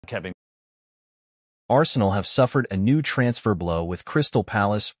Kevin. Arsenal have suffered a new transfer blow with Crystal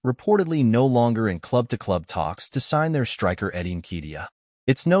Palace reportedly no longer in club-to-club talks to sign their striker Eddie Nketiah.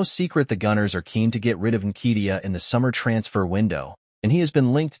 It's no secret the Gunners are keen to get rid of Nketiah in the summer transfer window, and he has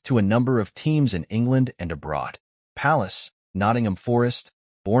been linked to a number of teams in England and abroad. Palace, Nottingham Forest,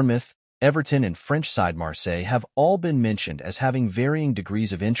 Bournemouth, Everton and French side Marseille have all been mentioned as having varying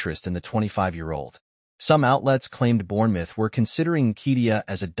degrees of interest in the 25-year-old. Some outlets claimed Bournemouth were considering Nketiah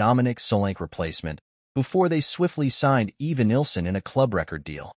as a Dominic Solanke replacement before they swiftly signed Evanilson in a club record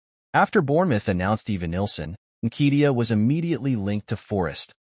deal. After Bournemouth announced Evanilson, Nketiah was immediately linked to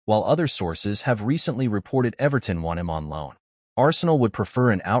Forest, while other sources have recently reported Everton want him on loan. Arsenal would prefer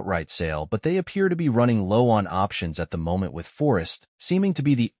an outright sale, but they appear to be running low on options at the moment, with Forest seeming to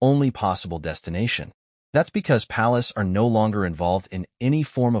be the only possible destination. That's because Palace are no longer involved in any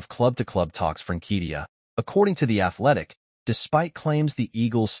form of club-to-club talks for Nketiah, according to The Athletic, despite claims the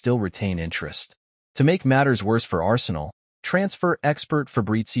Eagles still retain interest. To make matters worse for Arsenal, transfer expert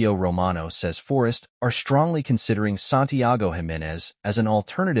Fabrizio Romano says Forest are strongly considering Santiago Jimenez as an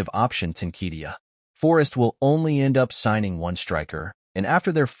alternative option to Nketiah. Forest will only end up signing one striker, and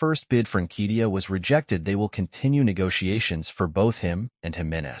after their first bid for Nketiah was rejected, they will continue negotiations for both him and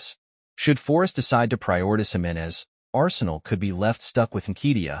Jimenez. Should Forest decide to prioritize Jimenez, Arsenal could be left stuck with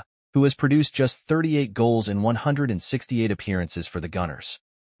Nketiah, who has produced just 38 goals in 168 appearances for the Gunners.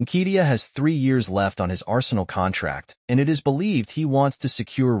 Nketiah has 3 years left on his Arsenal contract, and it is believed he wants to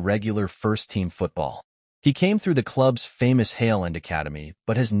secure regular first-team football. He came through the club's famous Hale End Academy,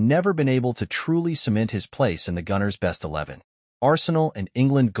 but has never been able to truly cement his place in the Gunners' best 11. Arsenal and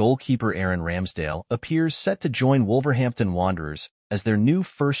England goalkeeper Aaron Ramsdale appears set to join Wolverhampton Wanderers as their new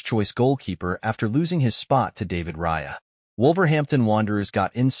first-choice goalkeeper after losing his spot to David Raya. Wolverhampton Wanderers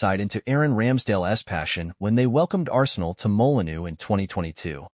got insight into Aaron Ramsdale's passion when they welcomed Arsenal to Molineux in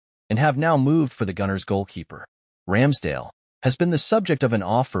 2022, and have now moved for the Gunners' goalkeeper. Ramsdale has been the subject of an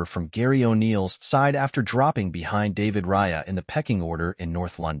offer from Gary O'Neill's side after dropping behind David Raya in the pecking order in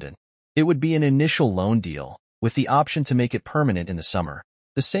North London. It would be an initial loan deal, with the option to make it permanent in the summer,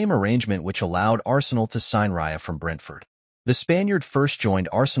 the same arrangement which allowed Arsenal to sign Raya from Brentford. The Spaniard first joined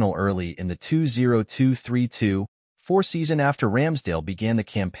Arsenal early in the 2022-23-24 season after Ramsdale began the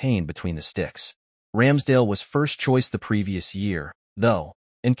campaign between the sticks. Ramsdale was first choice the previous year, though,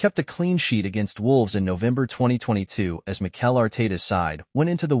 and kept a clean sheet against Wolves in November 2022 as Mikel Arteta's side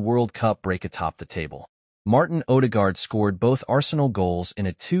went into the World Cup break atop the table. Martin Odegaard scored both Arsenal goals in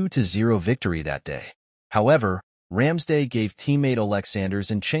a 2-0 victory that day. However, Ramsdale gave teammate Alexander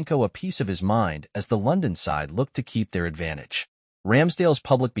Zinchenko a piece of his mind as the London side looked to keep their advantage. Ramsdale's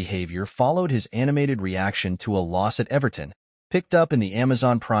public behavior followed his animated reaction to a loss at Everton, picked up in the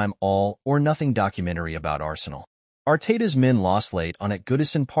Amazon Prime All or Nothing documentary about Arsenal. Arteta's men lost late on at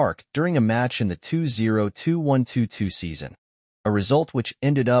Goodison Park during a match in the 2021-22 season, a result which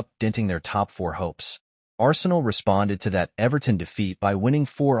ended up denting their top 4 hopes. Arsenal responded to that Everton defeat by winning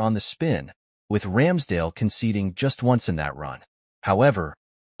 4 on the spin, with Ramsdale conceding just once in that run. However,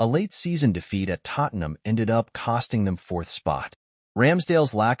 a late-season defeat at Tottenham ended up costing them 4th spot.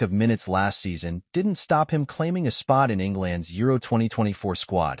 Ramsdale's lack of minutes last season didn't stop him claiming a spot in England's Euro 2024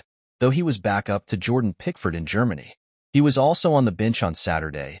 squad, though he was back up to Jordan Pickford in Germany. He was also on the bench on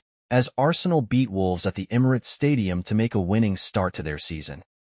Saturday, as Arsenal beat Wolves at the Emirates Stadium to make a winning start to their season.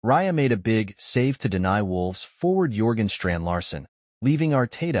 Raya made a big save to deny Wolves forward Jørgen Strand Larsen, leaving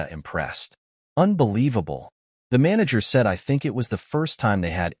Arteta impressed. Unbelievable. The manager said, "I think it was the first time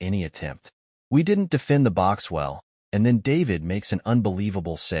they had any attempt. We didn't defend the box well, and then David makes an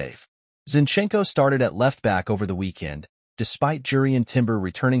unbelievable save." Zinchenko started at left-back over the weekend, despite Jurrien Timber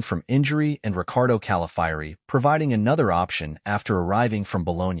returning from injury and Riccardo Calafiori providing another option after arriving from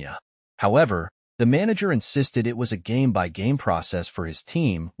Bologna. However, the manager insisted it was a game-by-game process for his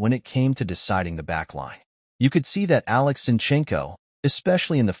team when it came to deciding the backline. You could see that Alex Zinchenko,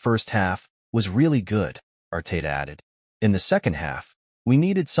 especially in the first half, was really good, Arteta added. In the second half, we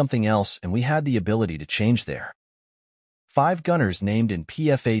needed something else and we had the ability to change there. 5 Gunners named in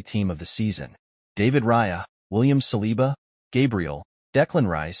PFA Team of the Season. David Raya, William Saliba, Gabriel, Declan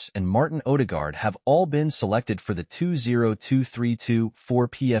Rice, and Martin Odegaard have all been selected for the 2023-24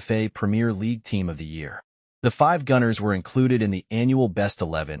 PFA Premier League Team of the Year. The 5 Gunners were included in the annual Best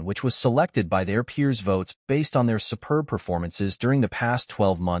 11, which was selected by their peers' votes based on their superb performances during the past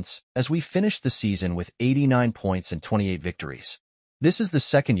 12 months, as we finished the season with 89 points and 28 victories. This is the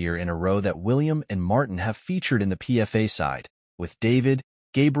second year in a row that William and Martin have featured in the PFA side, with David,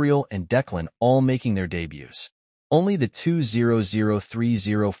 Gabriel, and Declan all making their debuts. Only the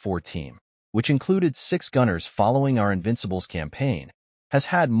 2003-04 team, which included 6 Gunners following our Invincibles campaign, has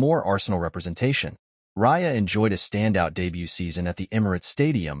had more Arsenal representation. Raya enjoyed a standout debut season at the Emirates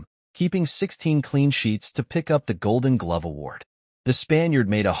Stadium, keeping 16 clean sheets to pick up the Golden Glove Award. The Spaniard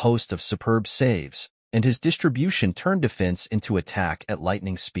made a host of superb saves, and his distribution turned defense into attack at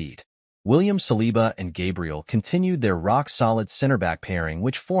lightning speed. William Saliba and Gabriel continued their rock-solid center-back pairing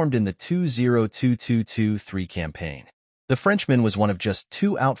which formed in the 2-0-2-2-2-3 campaign. The Frenchman was one of just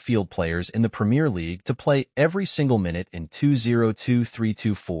 2 outfield players in the Premier League to play every single minute in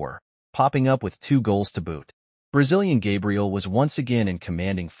 2-0-2-3-2-4, popping up with 2 goals to boot. Brazilian Gabriel was once again in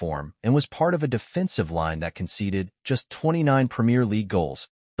commanding form and was part of a defensive line that conceded just 29 Premier League goals,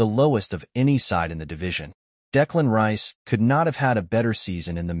 the lowest of any side in the division. Declan Rice could not have had a better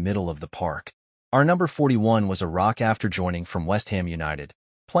season in the middle of the park. Our number 41 was a rock after joining from West Ham United,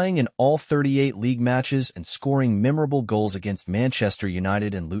 playing in all 38 league matches and scoring memorable goals against Manchester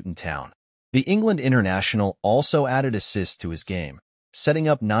United and Luton Town. The England international also added assists to his game, setting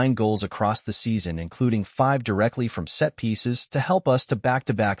up 9 goals across the season including 5 directly from set pieces to help us to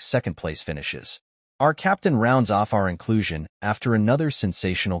back-to-back second-place finishes. Our captain rounds off our inclusion after another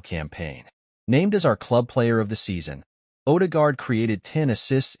sensational campaign. Named as our club player of the season, Odegaard created 10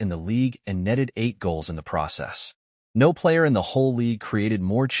 assists in the league and netted 8 goals in the process. No player in the whole league created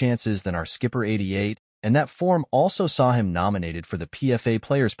more chances than our skipper 88, and that form also saw him nominated for the PFA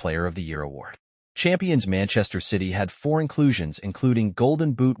Players Player of the Year award. Champions Manchester City had 4 inclusions including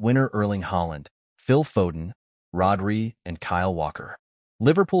Golden Boot winner Erling Haaland, Phil Foden, Rodri, and Kyle Walker.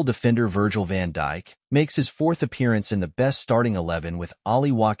 Liverpool defender Virgil van Dijk makes his 4th appearance in the best starting 11 with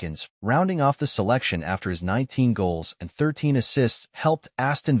Ollie Watkins rounding off the selection after his 19 goals and 13 assists helped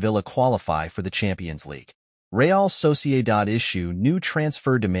Aston Villa qualify for the Champions League. Real Sociedad issue new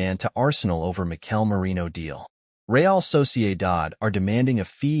transfer demand to Arsenal over Mikel Merino deal. Real Sociedad are demanding a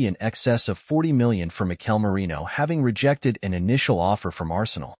fee in excess of $40 million for Mikel Merino, having rejected an initial offer from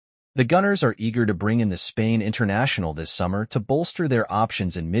Arsenal. The Gunners are eager to bring in the Spain international this summer to bolster their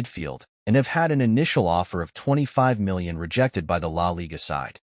options in midfield and have had an initial offer of $25 million rejected by the La Liga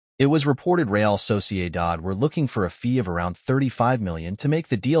side. It was reported Real Sociedad were looking for a fee of around $35 million to make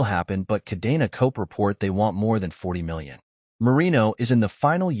the deal happen, but Cadena Cope report they want more than $40 million. Merino is in the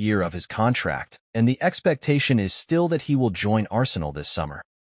final year of his contract, and the expectation is still that he will join Arsenal this summer.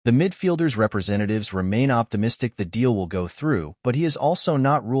 The midfielder's representatives remain optimistic the deal will go through, but he has also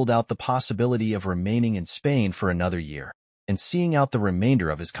not ruled out the possibility of remaining in Spain for another year and seeing out the remainder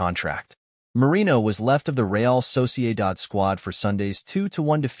of his contract. Merino was left of the Real Sociedad squad for Sunday's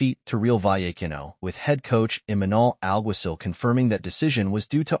 2-1 defeat to Real Vallecano, with head coach Imanol Alguacil confirming that decision was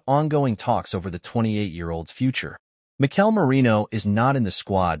due to ongoing talks over the 28-year-old's future. Mikel Merino is not in the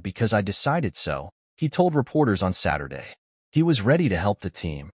squad because I decided so, he told reporters on Saturday. He was ready to help the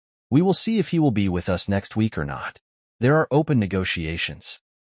team. We will see if he will be with us next week or not. There are open negotiations.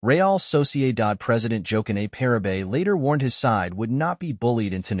 Real Sociedad president Jokane Parabe later warned his side would not be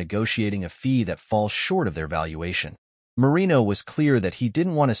bullied into negotiating a fee that falls short of their valuation. Merino was clear that he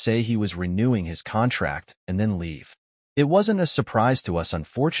didn't want to say he was renewing his contract and then leave. It wasn't a surprise to us,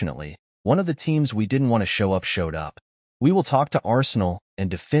 unfortunately. One of the teams we didn't want to show up showed up. We will talk to Arsenal and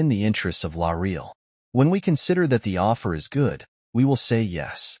defend the interests of La Real. When we consider that the offer is good, we will say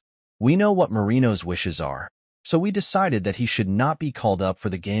yes. We know what Merino's wishes are, so we decided that he should not be called up for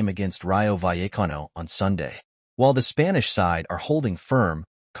the game against Rayo Vallecano on Sunday. While the Spanish side are holding firm,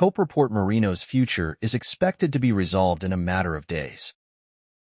 Cope report Merino's future is expected to be resolved in a matter of days.